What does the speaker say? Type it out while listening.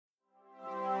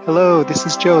Hello, this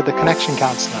is Joe, the Connection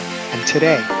Counselor, and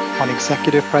today on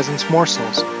Executive Presence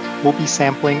Morsels, we'll be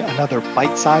sampling another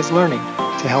bite-sized learning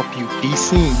to help you be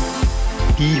seen,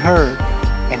 be heard,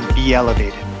 and be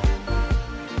elevated.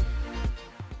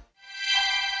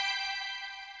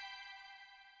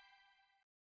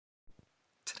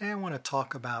 Today I want to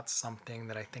talk about something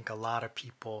that I think a lot of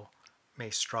people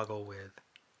may struggle with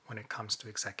when it comes to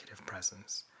executive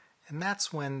presence, and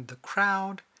that's when the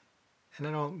crowd, and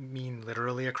I don't mean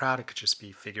literally a crowd, it could just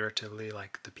be figuratively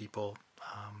like the people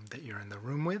that you're in the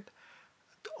room with,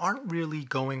 aren't really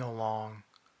going along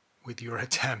with your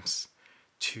attempts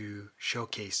to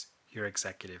showcase your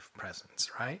executive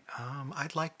presence, right?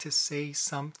 I'd like to say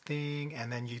something and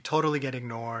then you totally get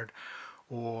ignored,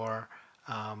 or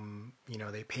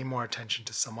they pay more attention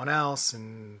to someone else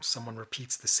and someone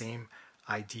repeats the same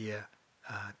idea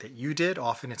that you did.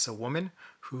 Often it's a woman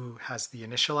who has the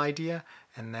initial idea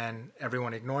and then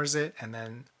everyone ignores it, and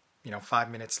then 5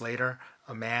 minutes later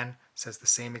a man says the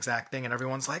same exact thing and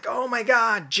everyone's like, oh my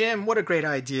god, Jim, what a great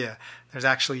idea. There's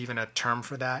actually even a term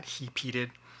for that,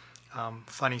 heap-heated.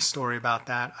 Funny story about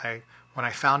that. When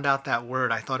I found out that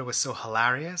word, I thought it was so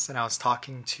hilarious, and I was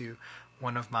talking to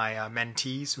one of my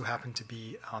mentees who happened to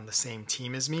be on the same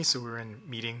team as me, so we were in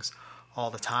meetings all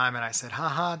the time, and I said,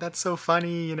 haha, that's so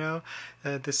funny,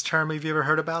 this term, have you ever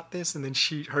heard about this? And then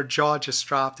her jaw just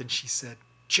dropped and she said,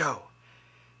 Joe,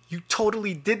 you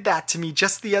totally did that to me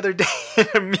just the other day in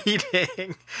a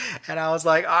meeting. And I was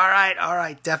like, all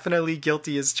right, definitely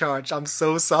guilty as charged. I'm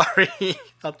so sorry.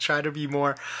 I'll try to be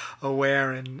more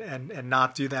aware and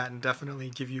not do that, and definitely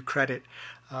give you credit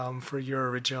for your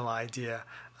original idea.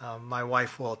 My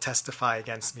wife will testify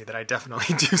against me that I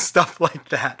definitely do stuff like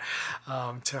that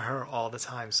to her all the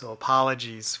time. So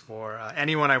apologies for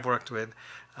anyone I've worked with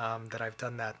that I've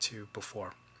done that to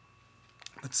before.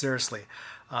 But seriously,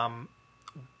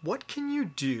 what can you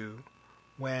do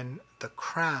when the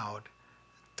crowd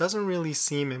doesn't really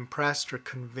seem impressed or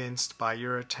convinced by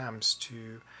your attempts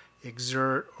to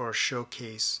exert or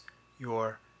showcase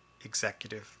your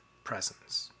executive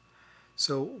presence?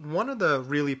 So one of the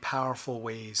really powerful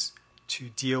ways to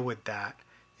deal with that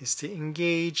is to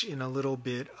engage in a little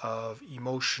bit of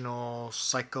emotional,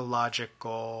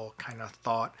 psychological kind of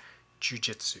thought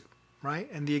jujitsu, right?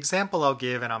 And the example I'll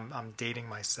give, and I'm dating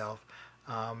myself,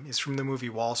 is from the movie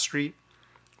Wall Street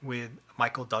with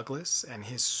Michael Douglas and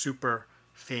his super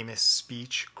famous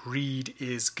speech, greed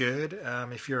is good.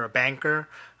 If you're a banker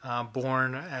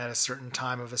born at a certain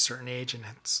time of a certain age and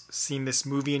have seen this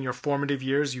movie in your formative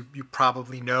years, you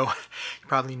probably know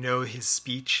his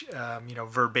speech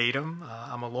verbatim.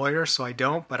 I'm a lawyer, so I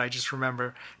don't, but I just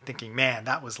remember thinking, man,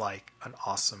 that was like an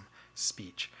awesome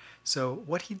speech. So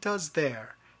what he does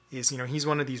there is, he's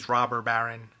one of these robber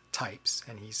baron types,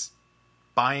 and he's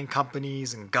buying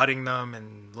companies and gutting them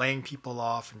and laying people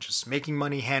off and just making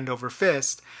money hand over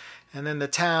fist. And then the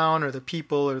town or the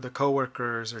people or the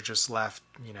coworkers are just left,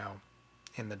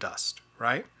 in the dust,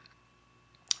 right?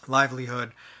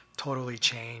 Livelihood totally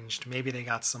changed. Maybe they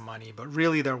got some money, but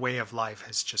really their way of life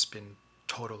has just been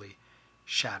totally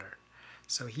shattered.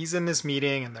 So he's in this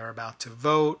meeting and they're about to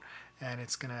vote, and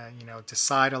it's going to,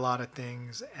 decide a lot of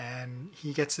things, and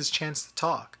he gets his chance to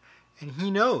talk. And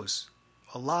he knows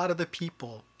a lot of the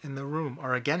people in the room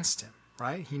are against him,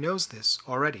 right? He knows this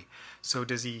already. So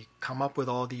does he come up with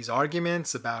all these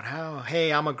arguments about how,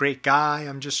 hey, I'm a great guy,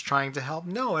 I'm just trying to help?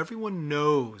 No, everyone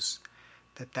knows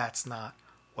that that's not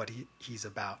what he's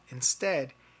about.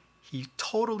 Instead, he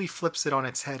totally flips it on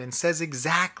its head and says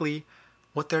exactly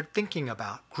what they're thinking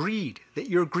about. Greed, that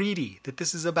you're greedy, that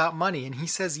this is about money. And he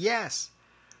says, yes,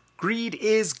 greed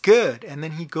is good. And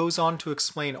then he goes on to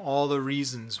explain all the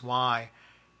reasons why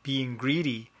being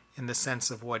greedy, in the sense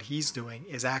of what he's doing,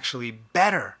 is actually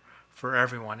better for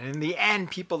everyone. And in the end,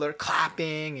 people are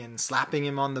clapping and slapping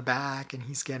him on the back, and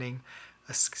he's getting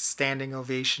a standing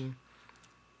ovation.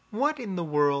 What in the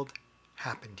world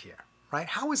happened here, right?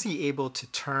 How was he able to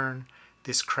turn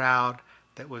this crowd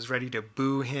that was ready to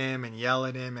boo him and yell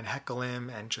at him and heckle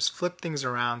him and just flip things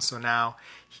around, so now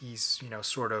he's,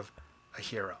 sort of a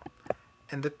hero?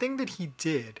 And the thing that he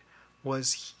did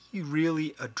was he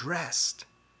really addressed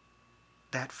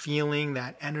that feeling,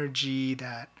 that energy,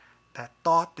 that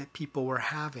thought that people were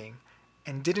having,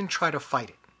 and didn't try to fight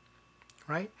it,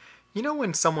 right?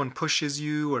 When someone pushes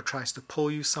you or tries to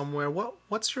pull you somewhere,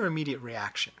 what's your immediate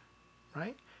reaction,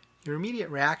 right? Your immediate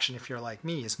reaction, if you're like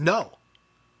me, is no,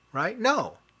 right?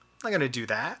 No, I'm not going to do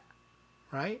that,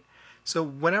 right? So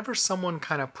whenever someone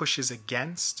kind of pushes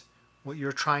against what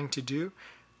you're trying to do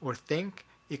or think,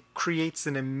 it creates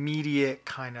an immediate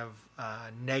kind of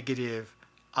negative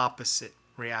opposite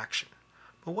reaction.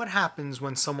 But what happens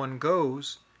when someone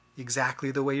goes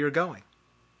exactly the way you're going,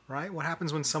 right? What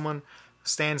happens when someone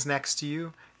stands next to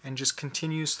you and just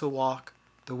continues to walk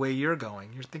the way you're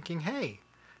going? You're thinking, hey,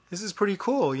 this is pretty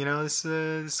cool.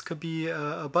 This could be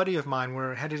a buddy of mine.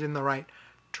 We're headed in the right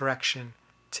direction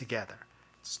together.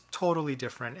 It's totally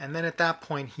different. And then at that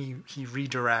point, he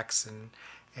redirects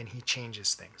and he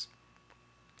changes things.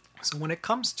 So when it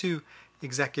comes to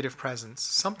executive presence,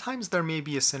 sometimes there may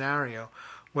be a scenario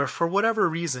where for whatever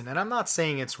reason, and I'm not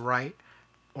saying it's right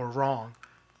or wrong,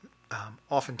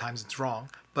 oftentimes it's wrong,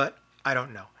 but I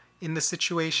don't know. In the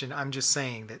situation, I'm just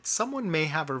saying that someone may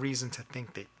have a reason to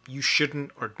think that you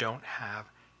shouldn't or don't have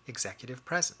executive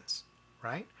presence,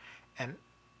 right? And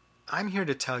I'm here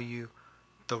to tell you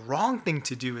the wrong thing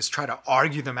to do is try to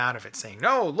argue them out of it, saying,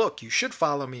 no, look, you should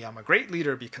follow me. I'm a great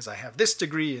leader because I have this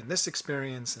degree and this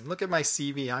experience, and look at my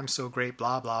CV. I'm so great,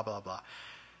 blah, blah, blah, blah.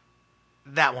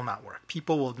 That will not work.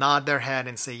 People will nod their head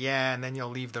and say, yeah, and then you'll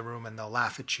leave the room and they'll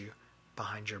laugh at you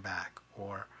behind your back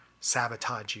or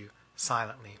sabotage you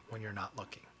silently when you're not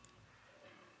looking.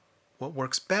 What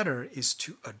works better is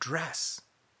to address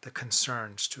the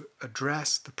concerns, to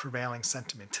address the prevailing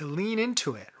sentiment, to lean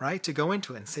into it, right? To go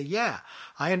into it and say, yeah,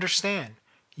 I understand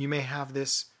you may have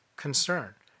this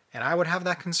concern, and I would have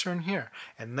that concern here.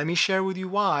 And let me share with you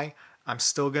why I'm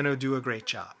still going to do a great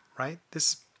job, right?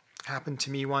 This happened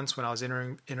to me once when I was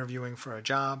interviewing for a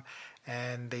job,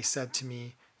 and they said to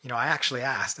me, I actually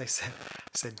asked, I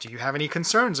said, do you have any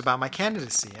concerns about my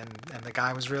candidacy? And the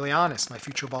guy was really honest. My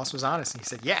future boss was honest. And he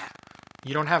said, yeah,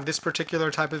 you don't have this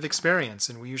particular type of experience,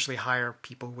 and we usually hire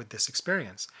people with this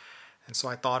experience. And so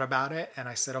I thought about it, and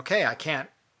I said, okay, I can't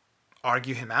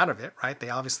argue him out of it, right?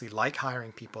 They obviously like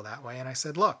hiring people that way. And I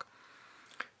said, look,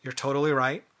 you're totally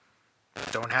right.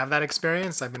 Don't have that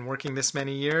experience. I've been working this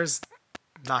many years.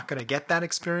 Not going to get that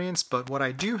experience. But what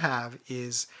I do have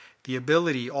is the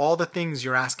ability, all the things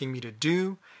you're asking me to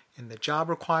do in the job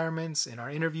requirements, in our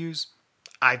interviews,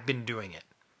 I've been doing it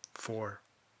for,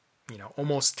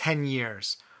 almost 10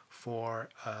 years for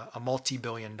a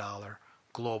multi-billion-dollar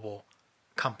global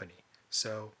company.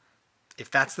 So if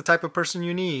that's the type of person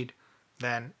you need,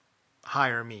 then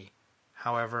hire me.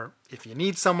 However, if you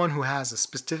need someone who has a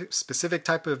specific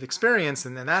type of experience,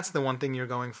 and then that's the one thing you're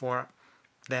going for,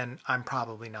 then I'm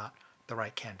probably not the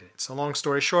right candidate. So long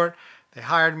story short, they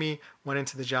hired me, went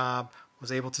into the job,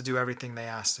 was able to do everything they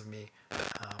asked of me,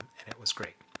 and it was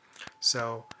great.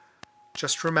 So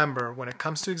just remember, when it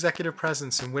comes to executive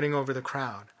presence and winning over the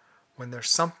crowd, when there's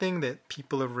something that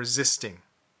people are resisting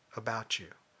about you,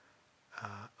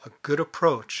 a good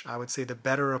approach, I would say the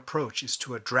better approach, is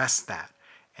to address that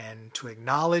and to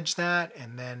acknowledge that.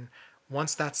 And then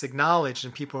once that's acknowledged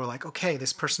and people are like, okay,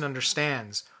 this person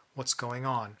understands what's going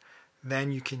on,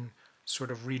 then you can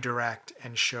sort of redirect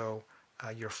and show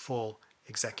your full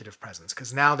executive presence,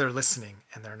 because now they're listening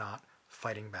and they're not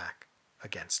fighting back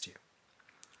against you.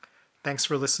 Thanks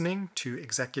for listening to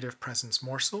Executive Presence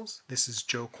Morsels. This is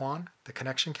Joe Kwan, the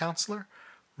Connection Counselor.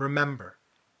 Remember,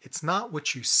 it's not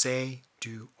what you say,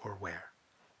 do, or wear.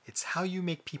 It's how you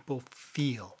make people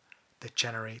feel that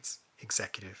generates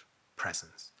executive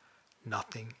presence.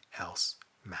 Nothing else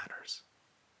matters.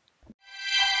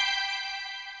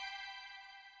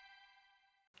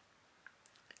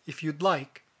 If you'd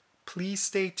like, please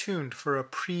stay tuned for a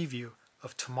preview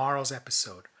of tomorrow's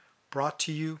episode, brought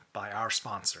to you by our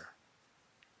sponsor.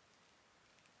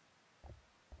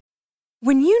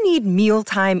 When you need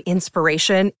mealtime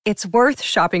inspiration, it's worth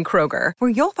shopping Kroger, where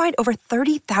you'll find over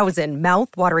 30,000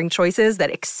 mouth-watering choices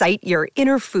that excite your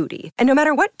inner foodie. And no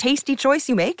matter what tasty choice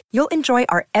you make, you'll enjoy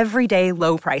our everyday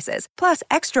low prices, plus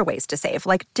extra ways to save,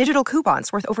 like digital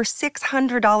coupons worth over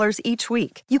 $600 each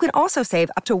week. You can also save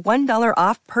up to $1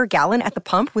 off per gallon at the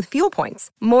pump with fuel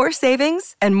points. More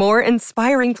savings and more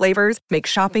inspiring flavors make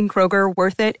shopping Kroger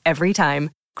worth it every time.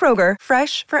 Kroger,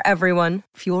 fresh for everyone.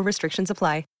 Fuel restrictions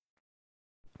apply.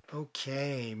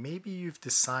 Okay, maybe you've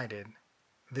decided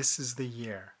this is the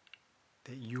year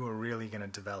that you are really going to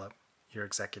develop your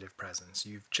executive presence.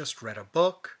 You've just read a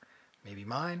book, maybe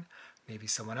mine, maybe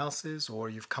someone else's, or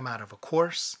you've come out of a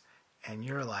course and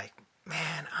you're like,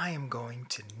 man, I am going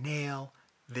to nail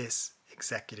this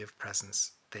executive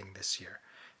presence thing this year.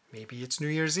 Maybe it's New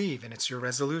Year's Eve and it's your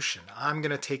resolution. I'm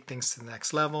going to take things to the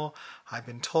next level. I've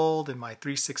been told in my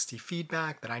 360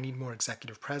 feedback that I need more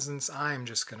executive presence. I'm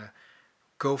just going to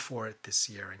go for it this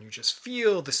year. And you just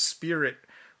feel the spirit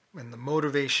and the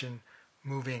motivation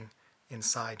moving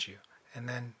inside you. And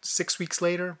then 6 weeks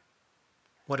later,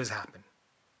 what has happened?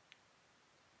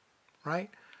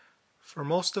 Right? For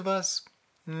most of us,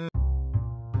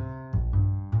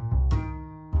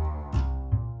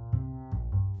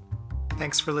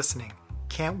 Thanks for listening.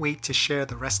 Can't wait to share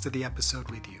the rest of the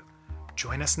episode with you.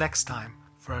 Join us next time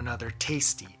for another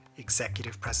tasty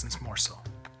executive presence morsel.